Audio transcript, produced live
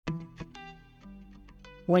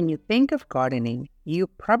When you think of gardening, you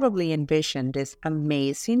probably envision this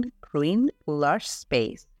amazing green, lush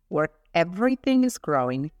space where everything is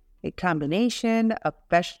growing, a combination of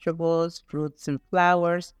vegetables, fruits, and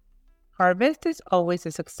flowers. Harvest is always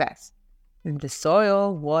a success, and the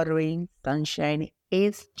soil, watering, sunshine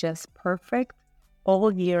is just perfect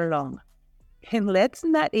all year long. And let's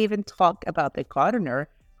not even talk about the gardener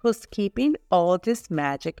who's keeping all this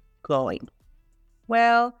magic going.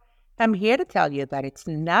 Well, I'm here to tell you that it's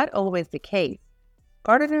not always the case.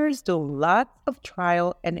 Gardeners do lots of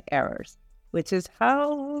trial and errors, which is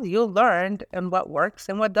how you learn and what works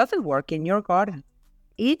and what doesn't work in your garden.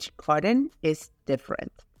 Each garden is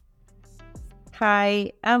different.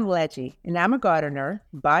 Hi, I'm Leggy, and I'm a gardener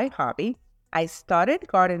by hobby. I started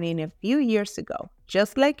gardening a few years ago,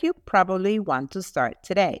 just like you probably want to start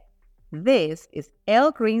today. This is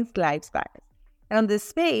El Green's Lifestyle, and on this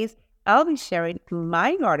space, I'll be sharing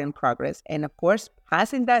my garden progress and, of course,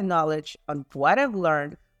 passing that knowledge on what I've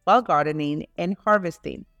learned while gardening and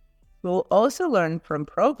harvesting. We'll also learn from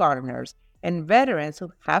pro gardeners and veterans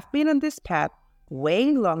who have been on this path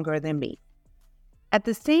way longer than me. At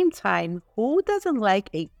the same time, who doesn't like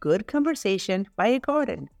a good conversation by a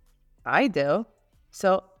garden? I do.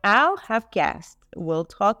 So I'll have guests. We'll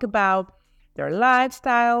talk about their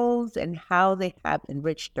lifestyles and how they have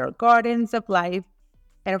enriched their gardens of life,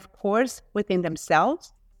 and of course, within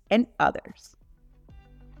themselves and others.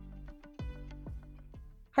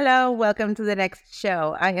 Hello, welcome to the next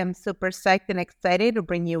show. I am super psyched and excited to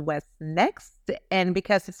bring you what's next. And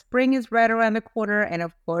because the spring is right around the corner, and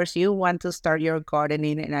of course, you want to start your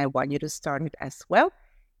gardening, and I want you to start it as well,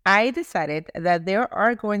 I decided that there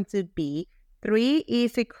are going to be 3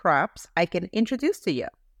 easy crops I can introduce to you.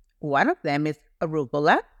 One of them is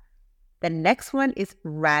arugula. The next one is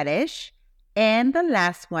radish. And the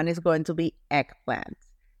last one is going to be eggplant.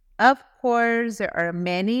 Of course, there are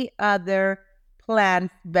many other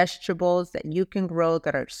plants, vegetables that you can grow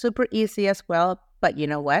that are super easy as well. But you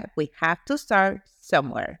know what? We have to start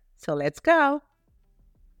somewhere. So let's go.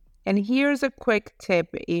 And here's a quick tip.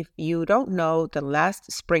 If you don't know the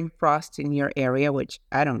last spring frost in your area, which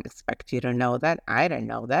I don't expect you to know that. I don't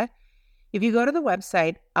know that. If you go to the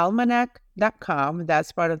website almanac.com,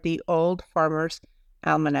 that's part of the Old Farmer's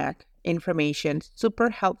Almanac information, super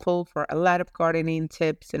helpful for a lot of gardening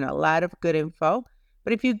tips and a lot of good info.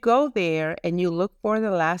 But if you go there and you look for the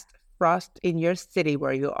last frost in your city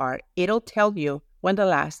where you are, it'll tell you when the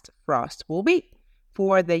last frost will be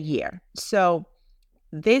for the year. So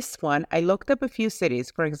this one, I looked up a few cities.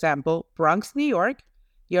 For example, Bronx, New York,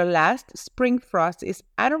 your last spring frost is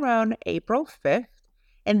at around April 5th.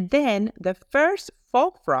 And then the first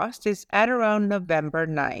fall frost is at around November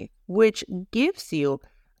 9th, which gives you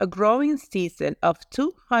a growing season of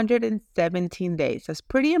 217 days. That's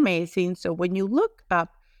pretty amazing. So when you look up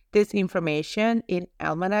this information in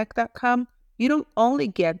almanac.com, you don't only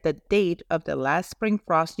get the date of the last spring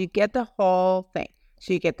frost, you get the whole thing.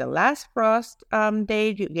 So you get the last frost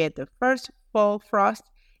date, you get the first fall frost,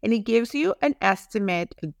 and it gives you an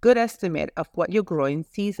estimate, a good estimate of what your growing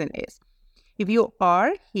season is. If you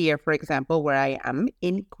are here, for example, where I am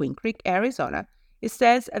in Queen Creek, Arizona, it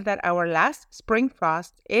says that our last spring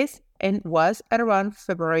frost is and was at around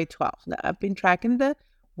February 12th. Now, I've been tracking the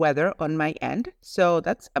weather on my end, so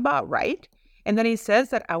that's about right. And then it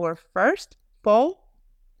says that our first fall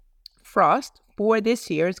frost for this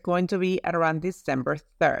year is going to be at around December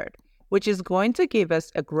 3rd, which is going to give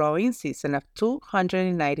us a growing season of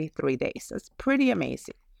 293 days. That's pretty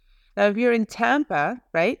amazing. Now, if you're in Tampa,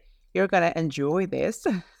 right, you're going to enjoy this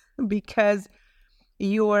because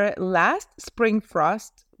your last spring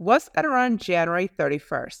frost was at around January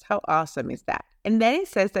 31st. How awesome is that? And then it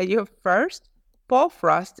says that your first fall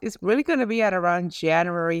frost is really going to be at around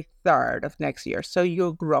January 3rd of next year. So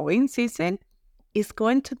your growing season is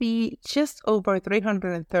going to be just over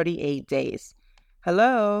 338 days.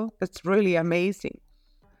 Hello, that's really amazing.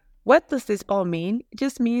 What does this all mean? It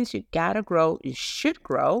just means you gotta grow, you should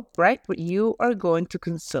grow, right? What you are going to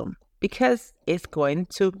consume because it's going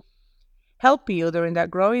to help you during that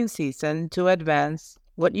growing season to advance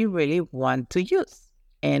what you really want to use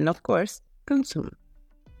and, of course, consume.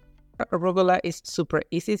 Arugula is super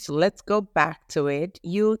easy, so let's go back to it.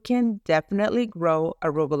 You can definitely grow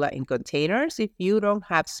arugula in containers if you don't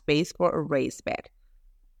have space for a raised bed.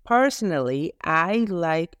 Personally, I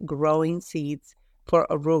like growing seeds for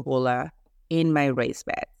arugula in my raised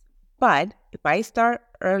bed. But if I start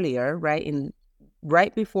earlier,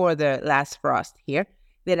 right before the last frost here,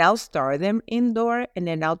 then I'll store them indoor and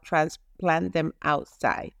then I'll transplant them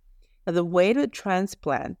outside. Now, the way to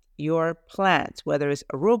transplant your plants, whether it's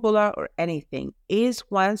arugula or anything, is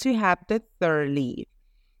once you have the third leaf.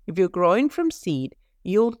 If you're growing from seed,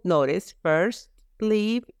 you'll notice first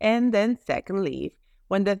leaf and then second leaf.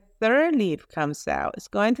 When the third leaf comes out, it's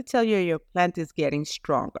going to tell you your plant is getting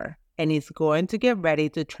stronger and it's going to get ready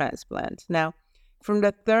to transplant. Now, from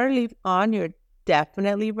the third leaf on, you're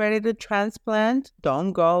definitely ready to transplant.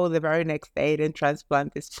 Don't go the very next day and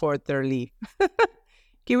transplant this poor third leaf.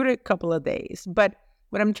 Give it a couple of days. But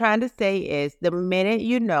what I'm trying to say is the minute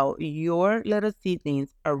you know your little seedlings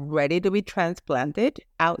are ready to be transplanted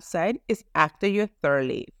outside is after your third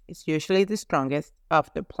leaf. It's usually the strongest of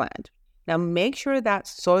the plant. Now make sure that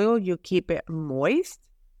soil, you keep it moist,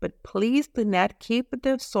 but please do not keep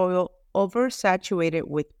the soil oversaturated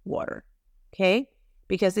with water, okay?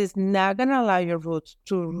 Because it's not going to allow your roots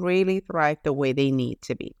to really thrive the way they need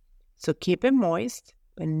to be. So keep it moist,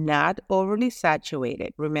 but not overly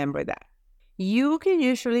saturated. Remember that. You can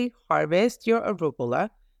usually harvest your arugula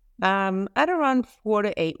at around 4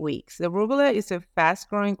 to 8 weeks. The arugula is a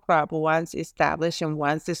fast-growing crop once established and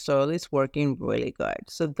once the soil is working really good.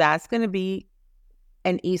 So that's going to be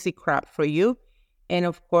an easy crop for you. And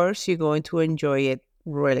of course, you're going to enjoy it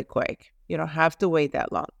really quick. You don't have to wait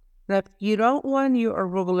that long. Now, if you don't want your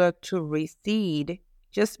arugula to reseed,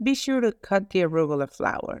 just be sure to cut the arugula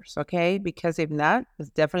flowers, okay? Because if not, it's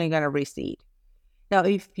definitely going to reseed. Now,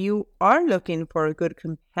 if you are looking for good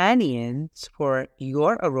companions for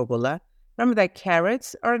your arugula, remember that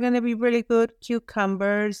carrots are going to be really good.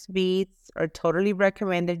 Cucumbers, beets are totally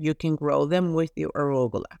recommended. You can grow them with your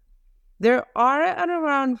arugula. There are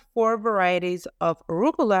around 4 varieties of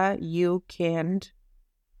arugula you can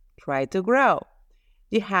try to grow.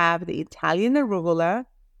 You have the Italian arugula.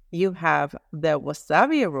 You have the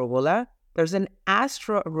wasabi arugula. There's an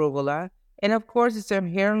Astro arugula. And of course, it's a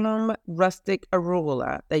heirloom rustic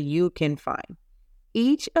arugula that you can find.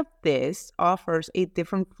 Each of these offers a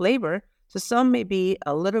different flavor. So some may be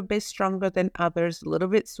a little bit stronger than others, a little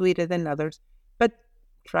bit sweeter than others. But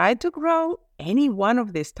try to grow any one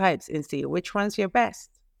of these types and see which one's your best.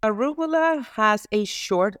 Arugula has a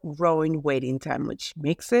short growing waiting time, which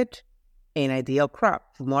makes it an ideal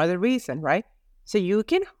crop. For more the reason, right? So you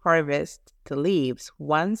can harvest the leaves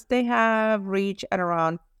once they have reached at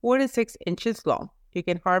around 4 to 6 inches long. You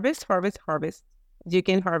can harvest. You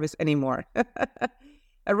can harvest anymore.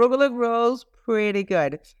 Arugula grows pretty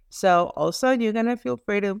good. So also you're going to feel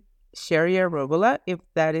free to share your arugula if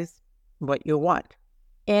that is what you want.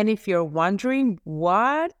 And if you're wondering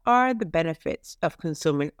what are the benefits of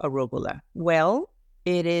consuming arugula, well,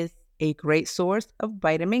 it is a great source of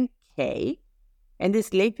vitamin K. And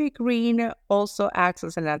this leafy green also acts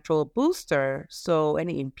as a natural booster. So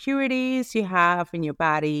any impurities you have in your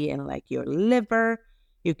body and like your liver,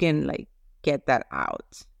 you can like get that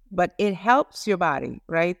out. But it helps your body,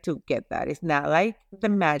 right, to get that. It's not like the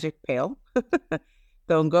magic pill.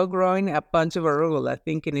 Don't go growing a bunch of arugula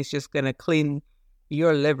thinking it's just going to clean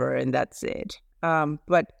your liver and that's it.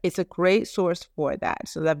 But it's a great source for that.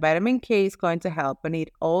 So that vitamin K is going to help. And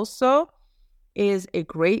it also is a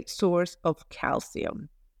great source of calcium.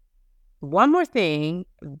 One more thing,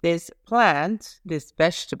 this plant, this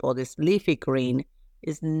vegetable, this leafy green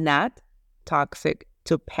is not toxic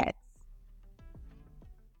to pets.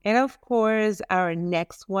 And of course, our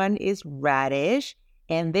next one is radish,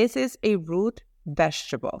 and this is a root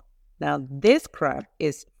vegetable. Now, this crop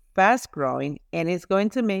is fast growing and it's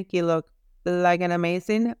going to make you look like an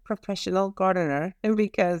amazing professional gardener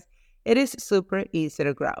because it is super easy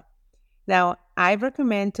to grow. Now, I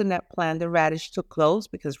recommend to not plant the radish too close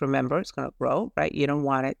because remember, it's going to grow, right? You don't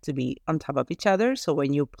want it to be on top of each other. So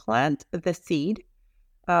when you plant the seed,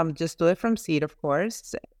 just do it from seed, of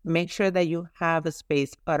course. Make sure that you have a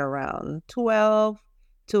space at around 12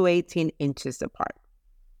 to 18 inches apart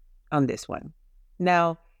on this one.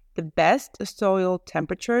 Now, the best soil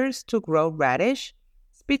temperatures to grow radish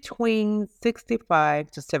is between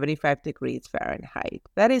 65 to 75 degrees Fahrenheit.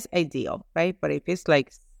 That is ideal, right? But if it's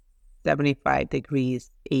like 75 degrees,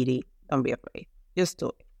 80, don't be afraid. Just do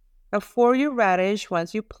it. Now, for your radish,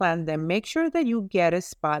 once you plant them, make sure that you get a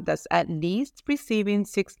spot that's at least receiving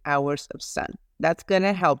 6 hours of sun. That's going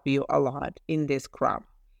to help you a lot in this crop.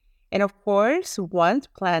 And of course, once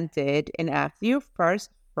planted and after your first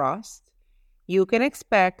frost, you can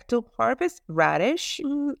expect to harvest radish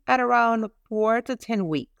at around 4 to 10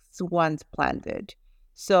 weeks once planted.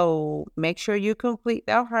 So make sure you complete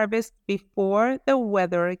the harvest before the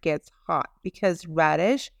weather gets hot because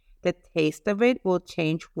radish, the taste of it will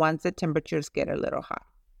change once the temperatures get a little hot.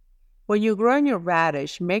 When you grow your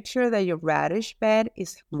radish, make sure that your radish bed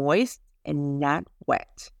is moist and not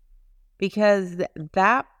wet because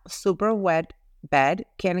that super wet bed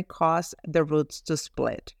can cause the roots to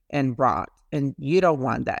split and rot, and you don't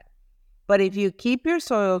want that. But if you keep your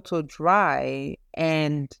soil too dry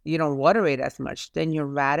and you don't water it as much, then your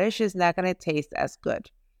radish is not going to taste as good.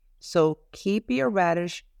 So keep your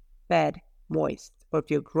radish bed moist. Or if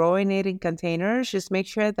you're growing it in containers, just make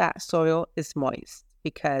sure that soil is moist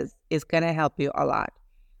because it's going to help you a lot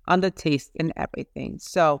on the taste and everything.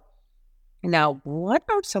 So now, what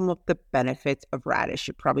are some of the benefits of radish?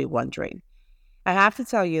 You're probably wondering. I have to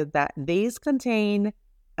tell you that these contain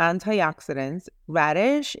antioxidants.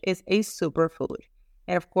 Radish is a superfood.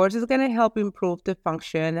 And of course, it's going to help improve the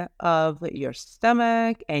function of your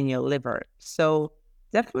stomach and your liver. So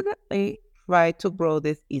definitely try to grow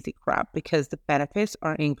this easy crop because the benefits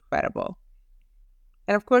are incredible.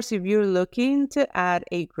 And of course, if you're looking to add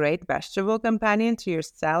a great vegetable companion to your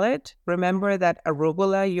salad, remember that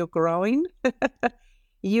arugula you're growing,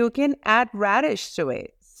 you can add radish to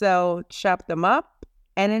it. So chop them up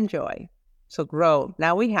and enjoy. So grow.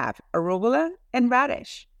 Now we have arugula and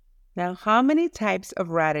radish. Now, how many types of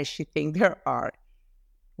radish you think there are?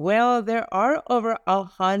 Well, there are over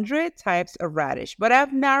 100 types of radish, but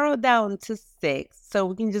I've narrowed down to 6, so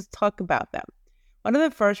we can just talk about them. One of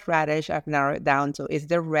the first radish I've narrowed down to is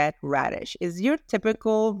the red radish. It's your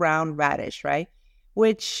typical round radish, right?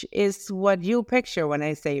 Which is what you picture when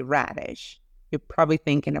I say radish. You're probably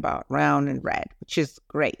thinking about round and red, which is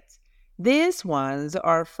great. These ones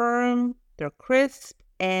are firm, they're crisp,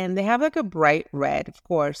 and they have like a bright red, of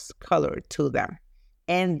course, color to them.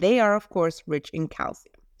 And they are, of course, rich in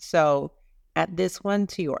calcium. So add this one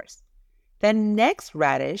to yours. The next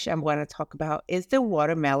radish I'm going to talk about is the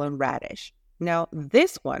watermelon radish. Now,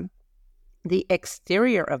 this one, the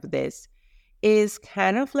exterior of this is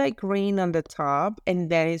kind of like green on the top, and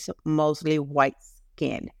then it's mostly white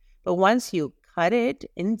skin. But once you cut it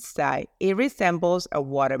inside, it resembles a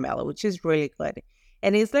watermelon, which is really good.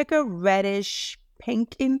 And it's like a reddish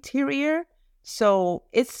pink interior. So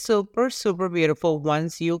it's super, super beautiful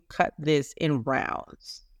once you cut this in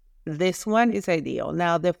rounds. This one is ideal.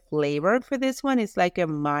 Now, the flavor for this one is like a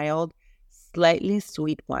mild, slightly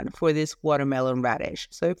sweet one for this watermelon radish.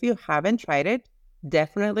 So if you haven't tried it,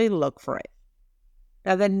 definitely look for it.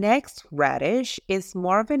 Now, the next radish is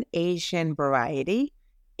more of an Asian variety,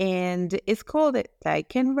 and it's called a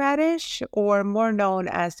daikon radish, or more known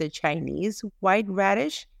as the Chinese white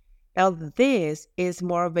radish. Now, this is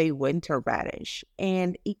more of a winter radish,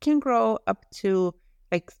 and it can grow up to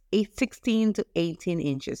like 16 to 18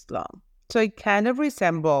 inches long. So it kind of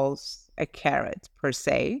resembles a carrot per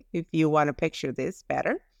se, if you want to picture this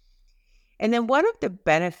better. And then one of the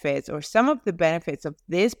benefits, or some of the benefits of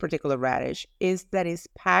this particular radish, is that it's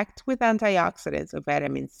packed with antioxidants of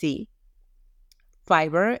vitamin C,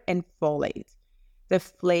 fiber, and folate. The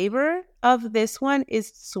flavor of this one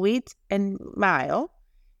is sweet and mild.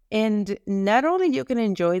 And not only you can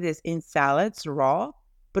enjoy this in salads raw,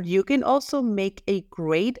 but you can also make a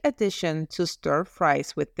great addition to stir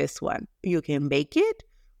fries with this one. You can bake it,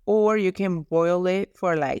 or you can boil it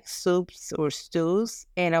for like soups or stews.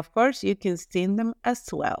 And of course, you can steam them as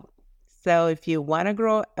well. So if you want to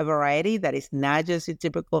grow a variety that is not just a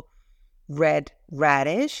typical red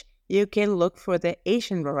radish, you can look for the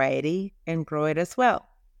Asian variety and grow it as well.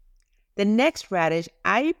 The next radish,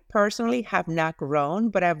 I personally have not grown,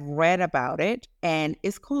 but I've read about it, and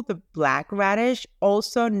it's called the black radish,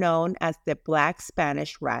 also known as the black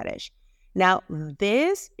Spanish radish. Now,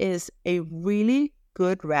 this is a really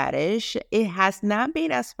good radish. It has not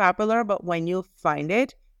been as popular, but when you find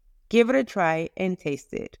it, give it a try and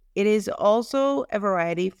taste it. It is also a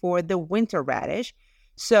variety for the winter radish,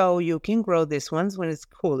 so you can grow this ones when it's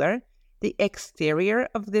cooler. The exterior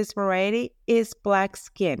of this variety is black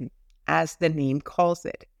skin, as the name calls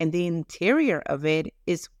it, and the interior of it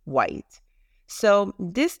is white. So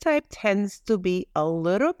this type tends to be a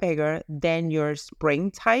little bigger than your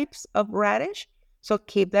spring types of radish, so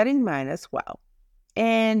keep that in mind as well.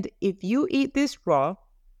 And if you eat this raw,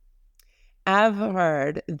 I've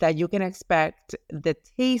heard that you can expect the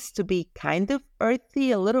taste to be kind of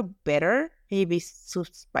earthy, a little bitter, maybe so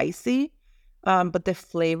spicy, but the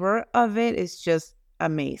flavor of it is just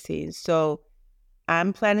amazing. So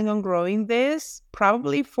I'm planning on growing this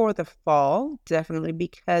probably for the fall, definitely,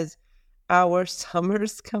 because our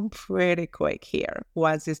summers come pretty quick here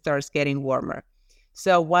once it starts getting warmer.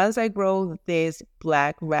 So once I grow this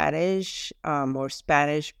black radish or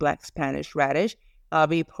black Spanish radish, I'll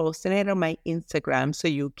be posting it on my Instagram so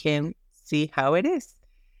you can see how it is.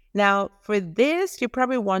 Now, for this, you're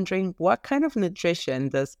probably wondering, what kind of nutrition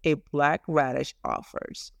does a black radish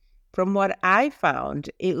offers? From what I found,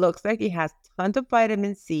 it looks like it has tons of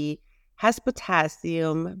vitamin C, has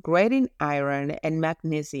potassium, great in iron, and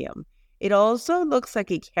magnesium. It also looks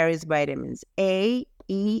like it carries vitamins A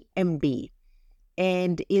E and B.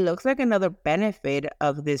 And it looks like another benefit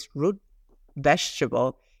of this root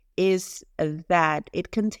vegetable is that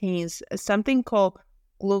it contains something called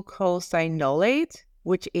glucosinolate,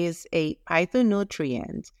 which is a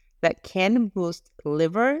phytonutrient that can boost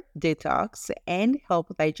liver detox and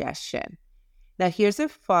help digestion. Now, here's a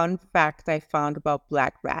fun fact I found about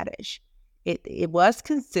black radish. It was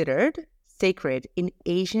considered sacred in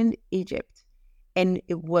ancient Egypt, and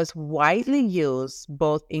it was widely used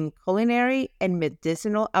both in culinary and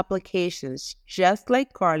medicinal applications, just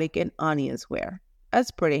like garlic and onions were. That's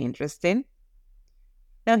pretty interesting.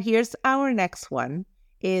 Now, here's our next one,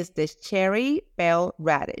 is the cherry bell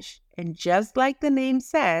radish. And just like the name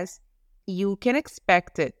says, you can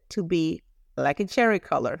expect it to be like a cherry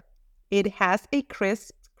color. It has a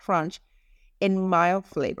crisp crunch and mild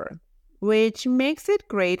flavor, which makes it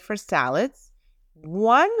great for salads.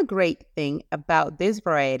 One great thing about this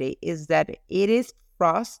variety is that it is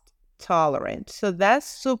frost tolerant. So that's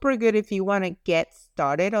super good if you want to get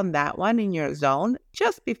started on that one in your zone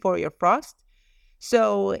just before your frost.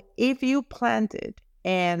 So if you plant it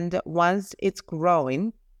and once it's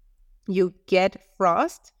growing, you get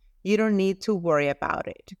frost, you don't need to worry about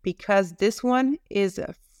it because this one is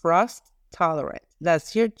frost tolerant.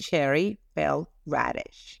 That's your cherry bell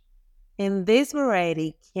radish. And this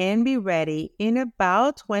variety can be ready in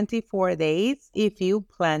about 24 days if you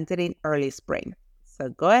plant it in early spring. So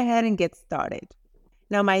go ahead and get started.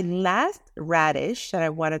 Now, my last radish that I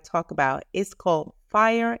want to talk about is called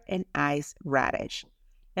fire and ice radish.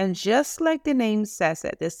 And just like the name says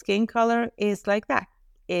it, the skin color is like that.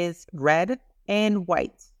 It's red and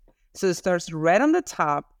white. So it starts red on the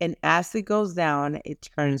top, and as it goes down, it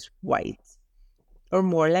turns white or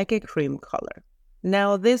more like a cream color.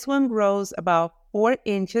 Now, this one grows about 4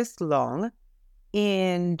 inches long,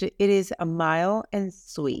 and it is mild and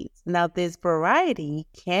sweet. Now, this variety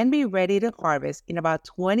can be ready to harvest in about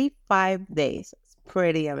 25 days. It's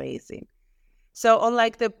pretty amazing. So,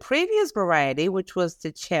 unlike the previous variety, which was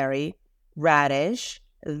the cherry radish,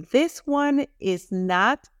 this one is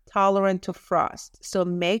not tolerant to frost. So,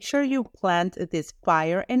 make sure you plant this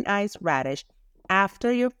fire and ice radish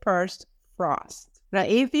after your first frost. Now,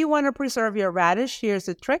 if you want to preserve your radish, here's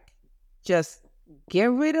a trick. Just get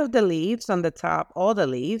rid of the leaves on the top, all the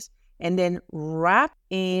leaves, and then wrap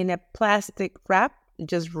in a plastic wrap.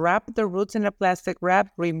 Just wrap the roots in a plastic wrap,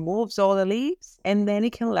 removes all the leaves, and then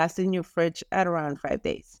it can last in your fridge at around 5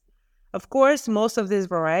 days. Of course, most of these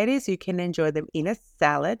varieties, you can enjoy them in a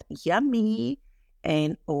salad. Yummy!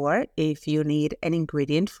 And or if you need an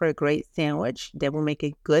ingredient for a great sandwich, they will make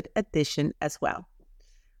a good addition as well.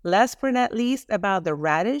 Last but not least about the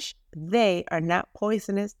radish, they are not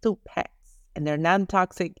poisonous to pets and they're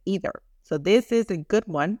non-toxic either. So this is a good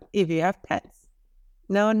one if you have pets.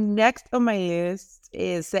 Now, next on my list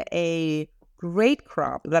is a great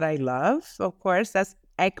crop that I love. Of course, that's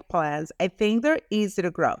eggplants. I think they're easy to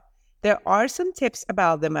grow. There are some tips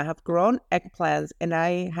about them. I have grown eggplants and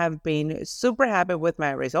I have been super happy with my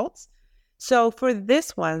results. So for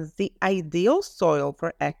this one, the ideal soil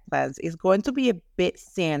for eggplants is going to be a bit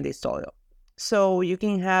sandy soil. So you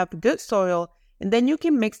can have good soil and then you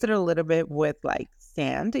can mix it a little bit with like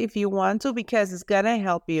sand if you want to, because it's going to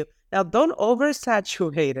help you. Now, don't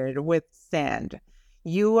oversaturate it with sand.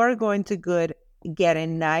 You are going to get a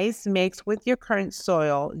nice mix with your current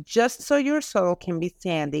soil just so your soil can be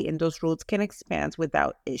sandy and those roots can expand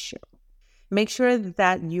without issue. Make sure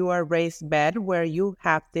that you are raised bed where you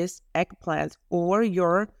have this eggplant or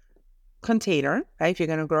your container, right? If you're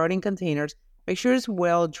going to grow it in containers, make sure it's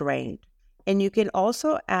well drained. And you can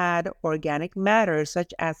also add organic matter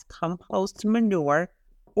such as compost manure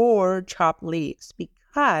or chopped leaves,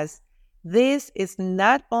 because this is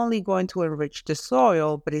not only going to enrich the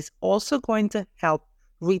soil, but it's also going to help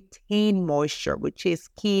retain moisture, which is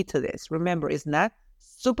key to this. Remember, it's not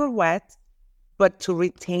super wet, but to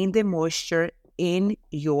retain the moisture in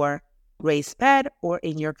your raised bed or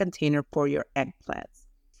in your container for your eggplants.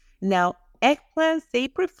 Now, eggplants, they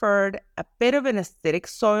preferred a bit of an acidic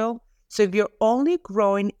soil. So if you're only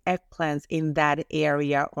growing eggplants in that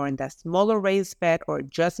area or in that smaller raised bed or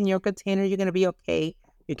just in your container, you're going to be okay.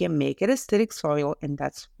 You can make it acidic soil and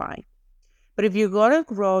that's fine. But if you're going to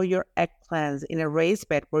grow your eggplants in a raised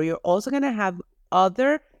bed where you're also going to have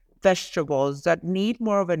other vegetables that need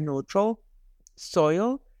more of a neutral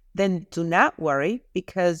soil, then do not worry,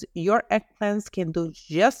 because your eggplants can do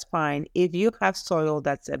just fine if you have soil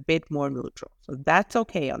that's a bit more neutral. So that's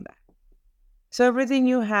okay on that. So everything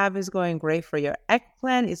you have is going great for your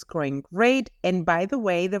eggplant. It's growing great. And by the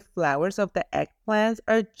way, the flowers of the eggplants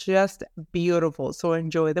are just beautiful. So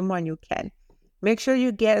enjoy them when you can. Make sure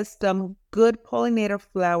you get some good pollinator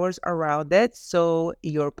flowers around it so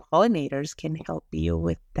your pollinators can help you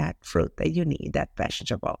with that fruit that you need, that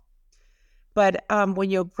vegetable. But when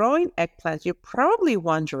you're growing eggplants, you're probably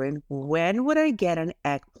wondering, when would I get an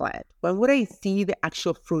eggplant? When would I see the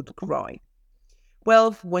actual fruit growing?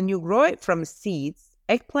 Well, when you grow it from seeds,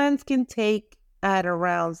 eggplants can take at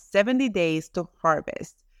around 70 days to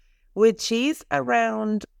harvest, which is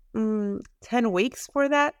around 10 weeks for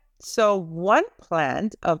that. So one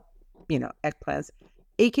plant of, eggplants,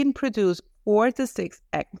 it can produce 4 to 6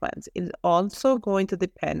 eggplants. It's also going to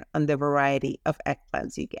depend on the variety of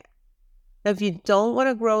eggplants you get. Now, if you don't want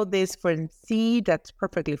to grow this from seed, that's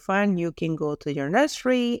perfectly fine. You can go to your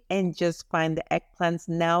nursery and just find the eggplants.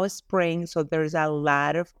 Now is spring, so there's a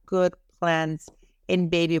lot of good plants and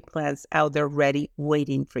baby plants out there ready,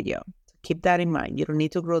 waiting for you. So keep that in mind. You don't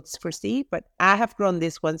need to grow this for seed, but I have grown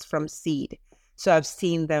these ones from seed. So I've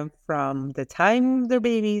seen them from the time they're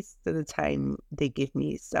babies to the time they give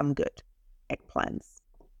me some good eggplants.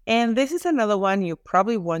 And this is another one you're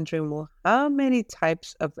probably wondering, well, how many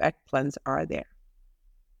types of eggplants are there?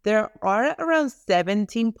 There are around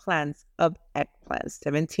 17 plants of eggplants,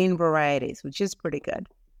 17 varieties, which is pretty good.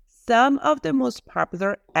 Some of the most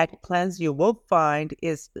popular eggplants you will find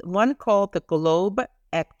is one called the globe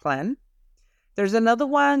eggplant. There's another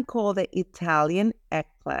one called the Italian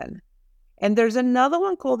eggplant. And there's another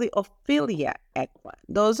one called the Ophelia eggplant.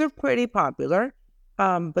 Those are pretty popular.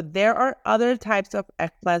 But there are other types of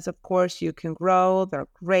eggplants, of course, you can grow. They're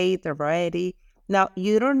great, they're variety. Now,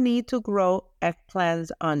 you don't need to grow eggplants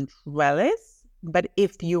on trellis, but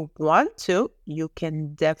if you want to, you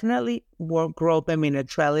can definitely grow them in a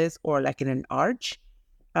trellis or like in an arch.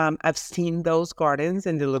 I've seen those gardens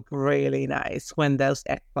and they look really nice when those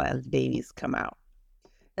eggplant babies come out.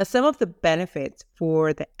 Now, some of the benefits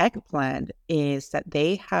for the eggplant is that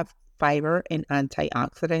they have fiber and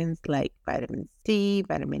antioxidants like vitamin C,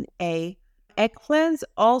 vitamin A. Eggplants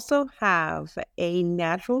also have a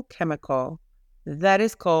natural chemical that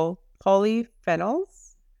is called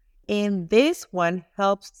polyphenols, and this one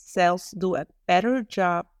helps cells do a better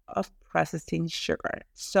job of processing sugar.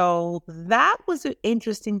 So that was an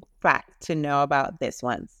interesting fact to know about these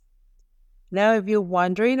ones. Now, if you're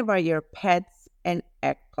wondering about your pets and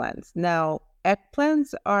eggplants, now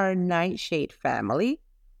eggplants are nightshade family.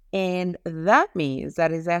 And that means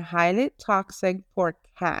that it's a highly toxic for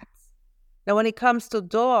cats. Now, when it comes to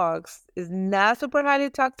dogs, it's not super highly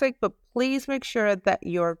toxic, but please make sure that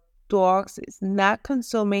your dog is not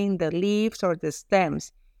consuming the leaves or the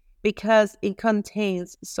stems because it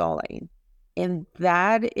contains solanine. And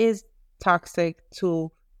that is toxic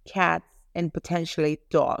to cats and potentially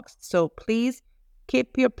dogs. So please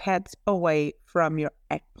keep your pets away from your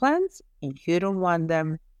eggplants if you don't want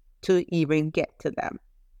them to even get to them.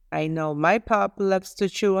 I know my pup loves to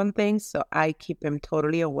chew on things, so I keep him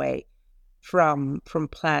totally away from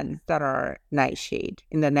plants that are nightshade,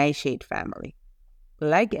 in the nightshade family,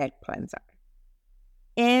 like eggplants are.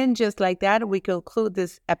 And just like that, we conclude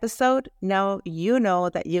this episode. Now you know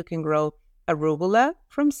that you can grow arugula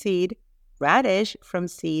from seed, radish from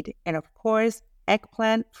seed, and of course,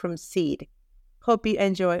 eggplant from seed. Hope you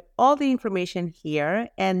enjoy all the information here,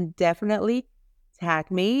 and definitely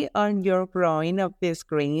tag me on your growing of these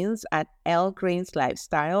greens at L Greens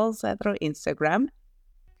Lifestyles through Instagram,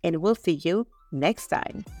 and we'll see you next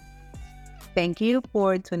time. Thank you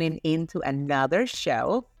for tuning in to another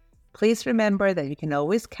show. Please remember that you can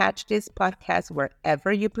always catch this podcast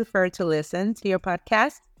wherever you prefer to listen to your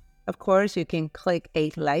podcast. Of course, you can click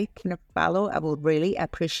a like and a follow. I would really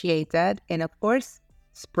appreciate that. And of course,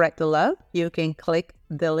 spread the love. You can click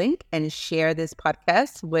the link and share this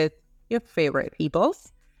podcast with your favorite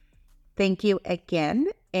peoples. Thank you again.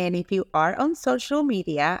 And if you are on social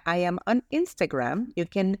media, I am on Instagram. You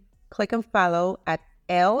can click and follow at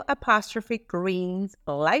L''Greens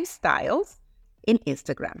Lifestyles in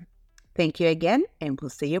Instagram. Thank you again, and we'll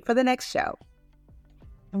see you for the next show.